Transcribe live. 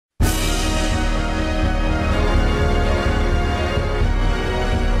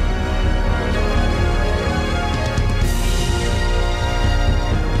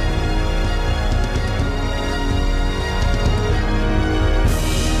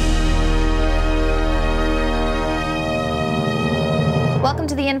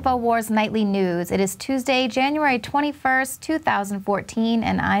the INFOWARS Nightly News. It is Tuesday, January 21st, 2014,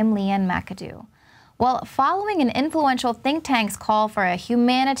 and I'm Leanne McAdoo. Well, following an influential think tank's call for a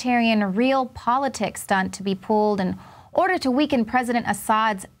humanitarian realpolitik stunt to be pulled in order to weaken President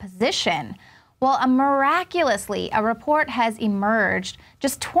Assad's position, well, miraculously, a report has emerged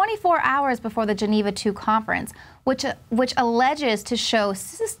just 24 hours before the Geneva II conference, which alleges to show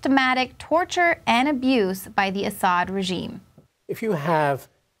systematic torture and abuse by the Assad regime. If you have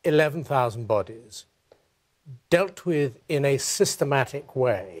 11,000 bodies dealt with in a systematic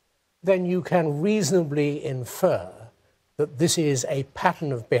way, then you can reasonably infer that this is a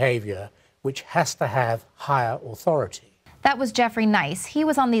pattern of behavior which has to have higher authority. That was Jeffrey Nice. He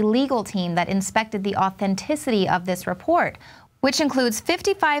was on the legal team that inspected the authenticity of this report, which includes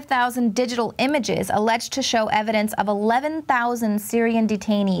 55,000 digital images alleged to show evidence of 11,000 Syrian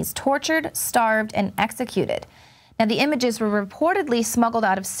detainees tortured, starved, and executed. Now, the images were reportedly smuggled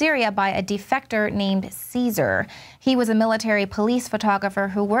out of Syria by a defector named Caesar. He was a military police photographer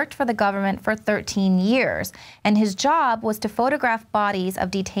who worked for the government for 13 years, and his job was to photograph bodies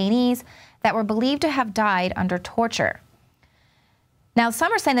of detainees that were believed to have died under torture. Now,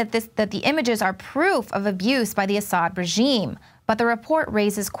 some are saying that the images are proof of abuse by the Assad regime, but the report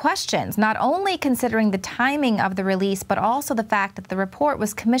raises questions, not only considering the timing of the release, but also the fact that the report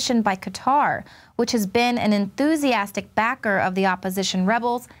was commissioned by Qatar, which has been an enthusiastic backer of the opposition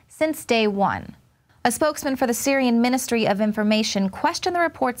rebels since day one. A spokesman for the Syrian Ministry of Information questioned the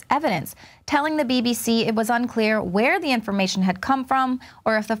report's evidence, telling the BBC it was unclear where the information had come from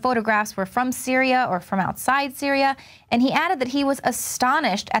or if the photographs were from Syria or from outside Syria, and he added that he was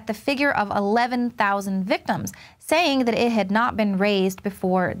astonished at the figure of 11,000 victims, saying that it had not been raised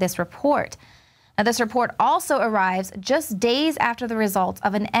before this report. Now, this report also arrives just days after the results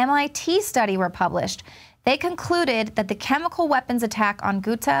of an MIT study were published. They concluded that the chemical weapons attack on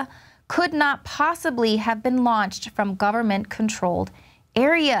Ghouta could not possibly have been launched from government-controlled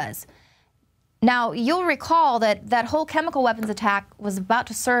areas. Now, you'll recall that that whole chemical weapons attack was about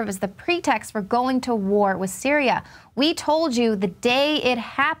to serve as the pretext for going to war with Syria. We told you the day it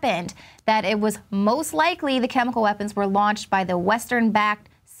happened that it was most likely the chemical weapons were launched by the Western-backed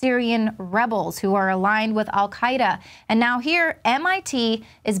Syrian rebels who are aligned with al-Qaeda. And now here, MIT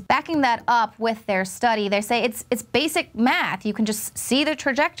is backing that up with their study. They say it's basic math. You can just see the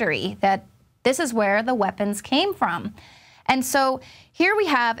trajectory that this is where the weapons came from. And so here we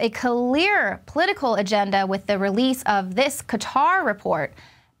have a clear political agenda with the release of this Qatar report.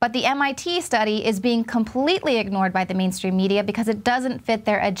 But the MIT study is being completely ignored by the mainstream media because it doesn't fit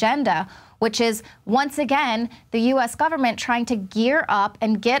their agenda, which is, once again, the U.S. government trying to gear up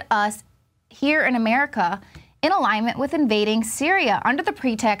and get us here in America in alignment with invading Syria under the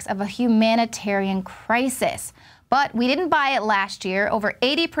pretext of a humanitarian crisis. But we didn't buy it last year. Over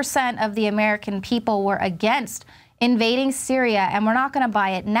 80% of the American people were against invading Syria, and we're not going to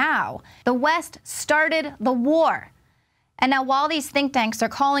buy it now. The West started the war. And now, while these think tanks are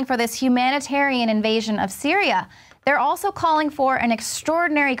calling for this humanitarian invasion of Syria, they're also calling for an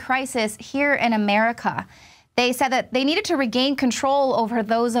extraordinary crisis here in America. They said that they needed to regain control over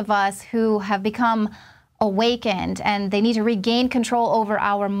those of us who have become awakened, and they need to regain control over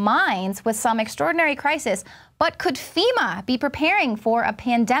our minds with some extraordinary crisis. But could FEMA be preparing for a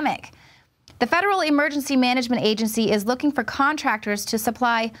pandemic? The Federal Emergency Management Agency is looking for contractors to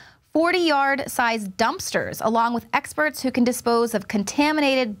supply 40-yard-sized dumpsters, along with experts who can dispose of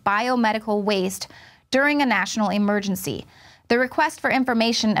contaminated biomedical waste during a national emergency. The request for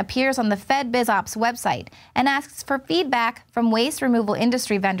information appears on the FedBizOps website and asks for feedback from waste removal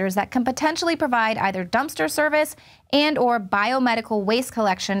industry vendors that can potentially provide either dumpster service and/or biomedical waste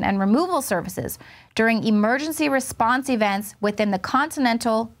collection and removal services during emergency response events within the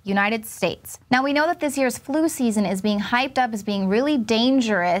continental United States. Now, we know that this year's flu season is being hyped up as being really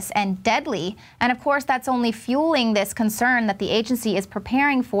dangerous and deadly, and of course that's only fueling this concern that the agency is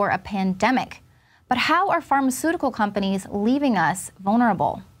preparing for a pandemic. But how are pharmaceutical companies leaving us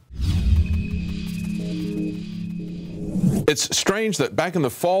vulnerable? It's strange that back in the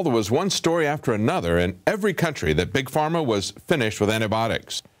fall there was one story after another in every country that Big Pharma was finished with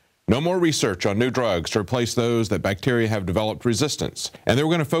antibiotics. No more research on new drugs to replace those that bacteria have developed resistance. And they were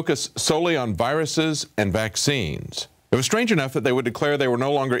going to focus solely on viruses and vaccines. It was strange enough that they would declare they were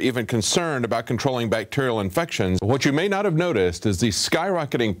no longer even concerned about controlling bacterial infections. What you may not have noticed is the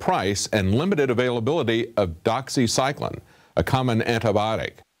skyrocketing price and limited availability of doxycycline, a common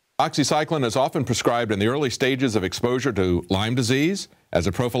antibiotic. Doxycycline is often prescribed in the early stages of exposure to Lyme disease, as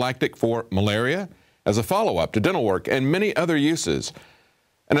a prophylactic for malaria, as a follow-up to dental work, and many other uses.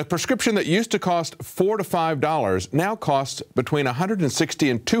 And a prescription that used to cost $4 to $5 now costs between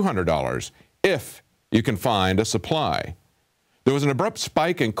 $160 and $200 if you can find a supply. There was an abrupt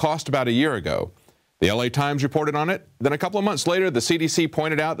spike in cost about a year ago. The LA Times reported on it. Then a couple of months later, the CDC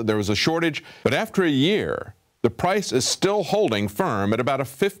pointed out that there was a shortage. But after a year, the price is still holding firm at about a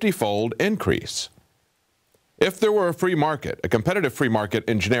 50-fold increase. If there were a free market, a competitive free market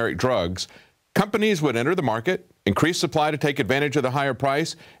in generic drugs, companies would enter the market, increase supply to take advantage of the higher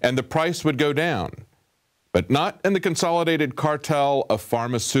price, and the price would go down. But not in the consolidated cartel of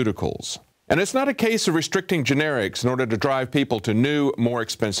pharmaceuticals. And it's not a case of restricting generics in order to drive people to new, more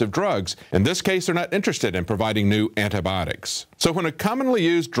expensive drugs. In this case, they're not interested in providing new antibiotics. So when a commonly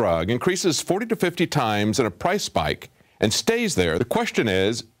used drug increases 40 to 50 times in a price spike and stays there, the question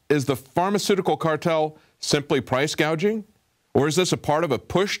is the pharmaceutical cartel simply price gouging? Or is this a part of a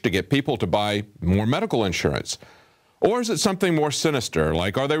push to get people to buy more medical insurance? Or is it something more sinister,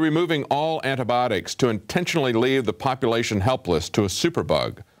 like are they removing all antibiotics to intentionally leave the population helpless to a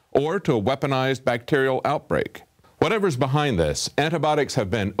superbug or to a weaponized bacterial outbreak? Whatever's behind this, antibiotics have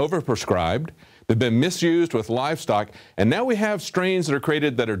been overprescribed, they've been misused with livestock, and now we have strains that are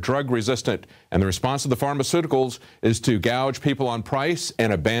created that are drug resistant, and the response of the pharmaceuticals is to gouge people on price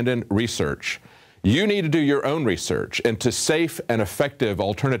and abandon research. You need to do your own research into safe and effective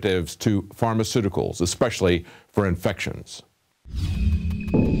alternatives to pharmaceuticals, especially for infections.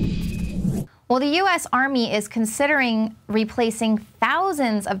 Well, the U.S. Army is considering replacing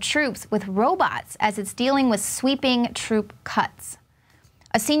thousands of troops with robots as it's dealing with sweeping troop cuts.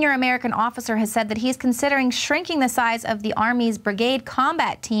 A senior American officer has said that he's considering shrinking the size of the Army's brigade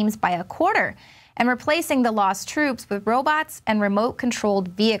combat teams by a quarter and replacing the lost troops with robots and remote-controlled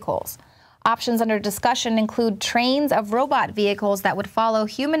vehicles. Options under discussion include trains of robot vehicles that would follow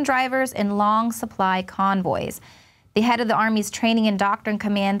human drivers in long supply convoys. The head of the Army's Training and Doctrine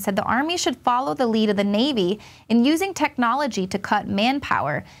Command said the Army should follow the lead of the Navy in using technology to cut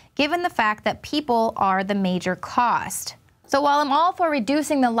manpower, given the fact that people are the major cost. So while I'm all for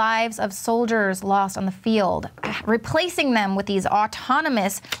reducing the lives of soldiers lost on the field, replacing them with these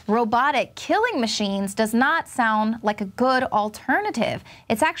autonomous robotic killing machines does not sound like a good alternative.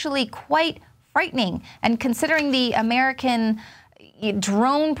 It's actually quite frightening. And considering the American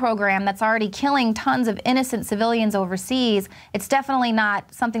drone program that's already killing tons of innocent civilians overseas, it's definitely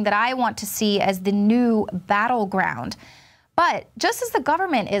not something that I want to see as the new battleground. But just as the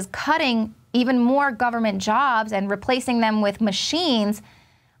government is cutting even more government jobs and replacing them with machines,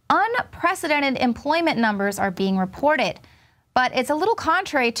 unprecedented employment numbers are being reported. But it's a little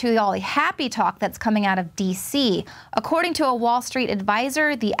contrary to all the happy talk that's coming out of D.C. According to a Wall Street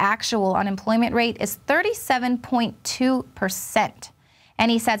advisor, the actual unemployment rate is 37.2%.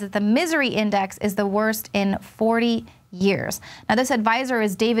 And he says that the misery index is the worst in 40 years. Now, this advisor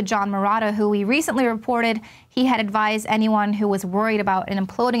is David John Murata, who we recently reported he had advised anyone who was worried about an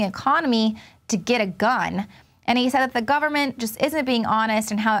imploding economy to get a gun. And he said that the government just isn't being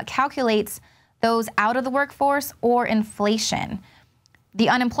honest in how it calculates those out of the workforce or inflation. The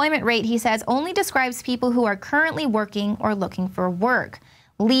unemployment rate, he says, only describes people who are currently working or looking for work,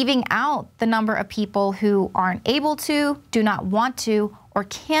 leaving out the number of people who aren't able to, do not want to, or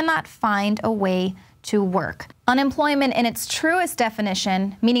cannot find a way to work. Unemployment in its truest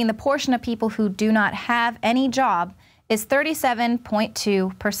definition, meaning the portion of people who do not have any job, is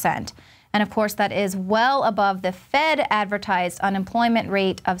 37.2%. And of course, that is well above the Fed advertised unemployment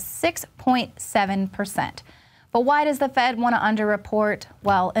rate of 6.7%. But why does the Fed want to underreport?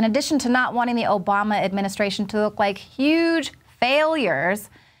 Well, in addition to not wanting the Obama administration to look like huge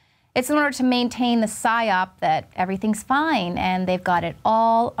failures, it's in order to maintain the psyop that everything's fine and they've got it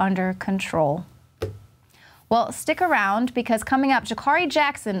all under control. Well, stick around, because coming up, Jakari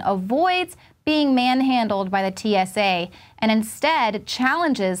Jackson avoids being manhandled by the TSA and instead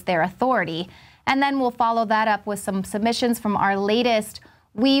challenges their authority. And then we'll follow that up with some submissions from our latest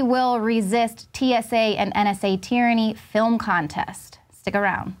We Will Resist TSA and NSA Tyranny film contest. Stick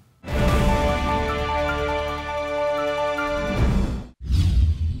around.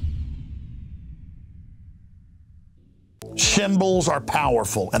 Symbols are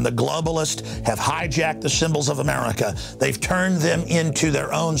powerful, and the globalists have hijacked the symbols of America. They've turned them into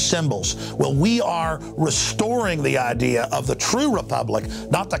their own symbols. Well, we are restoring the idea of the true republic,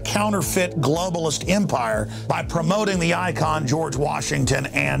 not the counterfeit globalist empire, by promoting the icon George Washington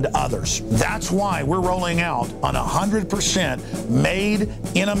and others. That's why we're rolling out on 100% made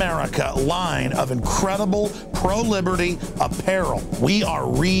in America line of incredible pro-liberty apparel. We are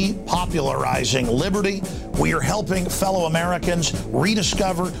repopularizing liberty. We are helping fellow Americans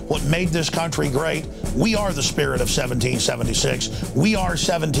rediscover what made this country great. We are the spirit of 1776. We are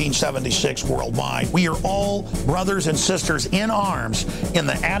 1776 worldwide. We are all brothers and sisters in arms in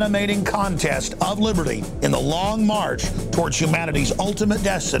the animating contest of liberty in the long march towards humanity's ultimate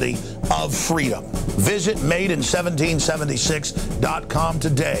destiny of freedom. Visit MadeIn1776.com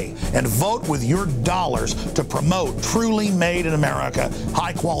today and vote with your dollars to promote truly made in America,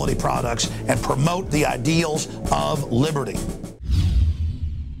 high-quality products, and promote the ideals of liberty.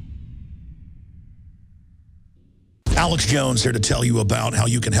 Alex Jones here to tell you about how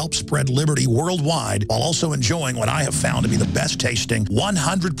you can help spread liberty worldwide while also enjoying what I have found to be the best tasting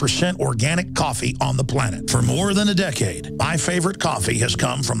 100% organic coffee on the planet. For more than a decade, my favorite coffee has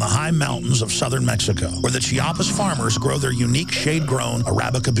come from the high mountains of southern Mexico, where the Chiapas farmers grow their unique shade-grown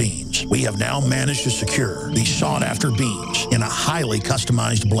Arabica beans. We have now managed to secure these sought-after beans in a highly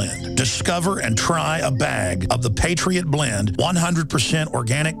customized blend. Discover and try a bag of the Patriot Blend 100%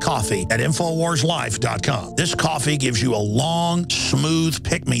 organic coffee at InfoWarsLife.com. This coffee gives you a long, smooth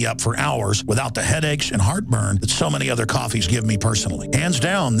pick-me-up for hours without the headaches and heartburn that so many other coffees give me personally. Hands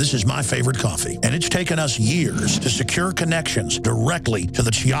down, this is my favorite coffee, and it's taken us years to secure connections directly to the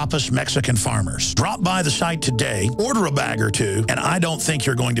Chiapas Mexican farmers. Drop by the site today, order a bag or two, and I don't think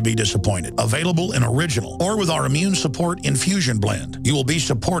you're going to be disappointed. Available in original or with our immune support infusion blend. You will be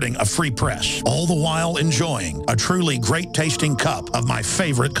supporting a free press, all the while enjoying a truly great-tasting cup of my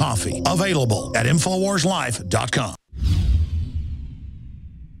favorite coffee. Available at InfoWarsLife.com.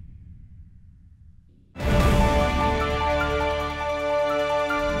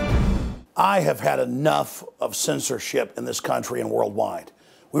 I have had enough of censorship in this country and worldwide.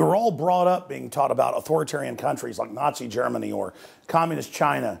 We were all brought up being taught about authoritarian countries like Nazi Germany or communist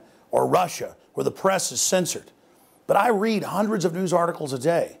China or Russia, where the press is censored. But I read hundreds of news articles a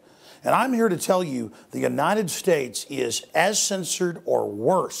day, and I'm here to tell you the United States is as censored or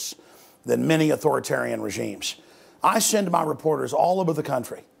worse than many authoritarian regimes. I send my reporters all over the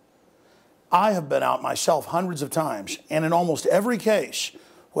country. I have been out myself hundreds of times, and in almost every case,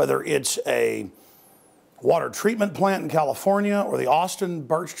 whether it's a water treatment plant in California or the Austin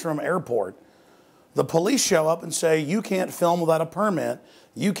Bergstrom Airport, the police show up and say, you can't film without a permit,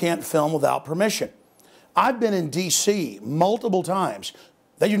 you can't film without permission. I've been in D.C. multiple times.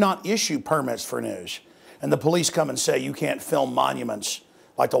 They do not issue permits for news. And the police come and say, you can't film monuments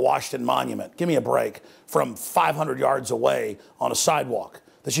like the Washington Monument. Give me a break, from 500 yards away on a sidewalk,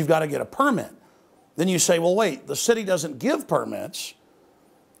 that you've got to get a permit. Then you say, well, wait, the city doesn't give permits.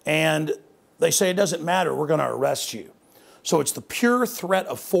 And they say, it doesn't matter, we're going to arrest you. So it's the pure threat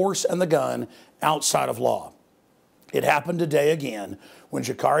of force and the gun outside of law. It happened today again when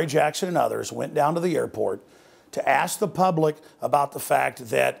Jakari Jackson and others went down to the airport to ask the public about the fact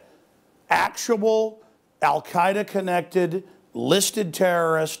that actual Al-Qaeda connected, listed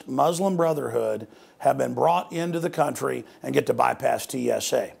terrorist Muslim Brotherhood have been brought into the country and get to bypass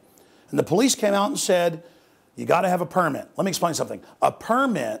TSA. And the police came out and said, you got to have a permit. Let me explain something. A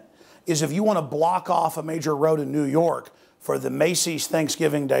permit is if you want to block off a major road in New York for the Macy's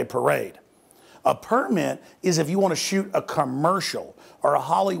Thanksgiving Day Parade. A permit is if you want to shoot a commercial or a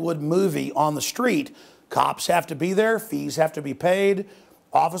Hollywood movie on the street. Cops have to be there, fees have to be paid,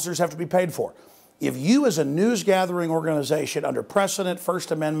 officers have to be paid for. If you as a news gathering organization under precedent,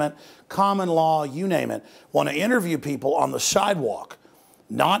 First Amendment, common law, you name it, want to interview people on the sidewalk,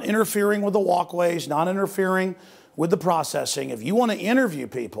 not interfering with the walkways, not interfering with the processing. If you want to interview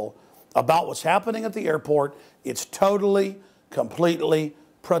people about what's happening at the airport, it's totally, completely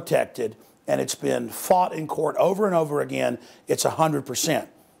protected, and it's been fought in court over and over again. It's 100%.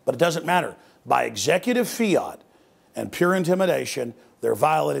 But it doesn't matter. By executive fiat and pure intimidation, they're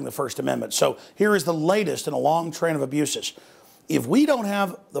violating the First Amendment. So here is the latest in a long train of abuses. If we don't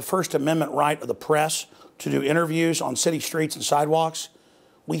have the First Amendment right of the press to do interviews on city streets and sidewalks,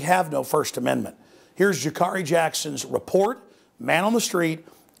 we have no First Amendment. Here's Jakari Jackson's report, man on the street,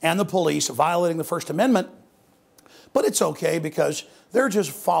 and the police violating the First Amendment. But it's okay because they're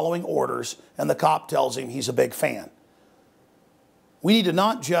just following orders, and the cop tells him he's a big fan. We need to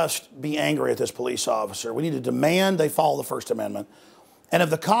not just be angry at this police officer. We need to demand they follow the First Amendment. And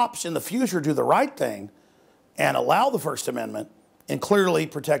if the cops in the future do the right thing and allow the First Amendment in clearly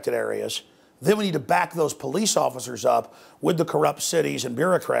protected areas, then we need to back those police officers up with the corrupt cities and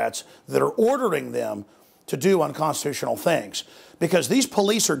bureaucrats that are ordering them to do unconstitutional things. Because these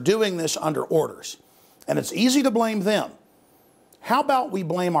police are doing this under orders. And it's easy to blame them. How about we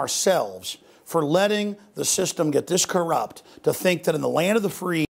blame ourselves for letting the system get this corrupt to think that in the land of the free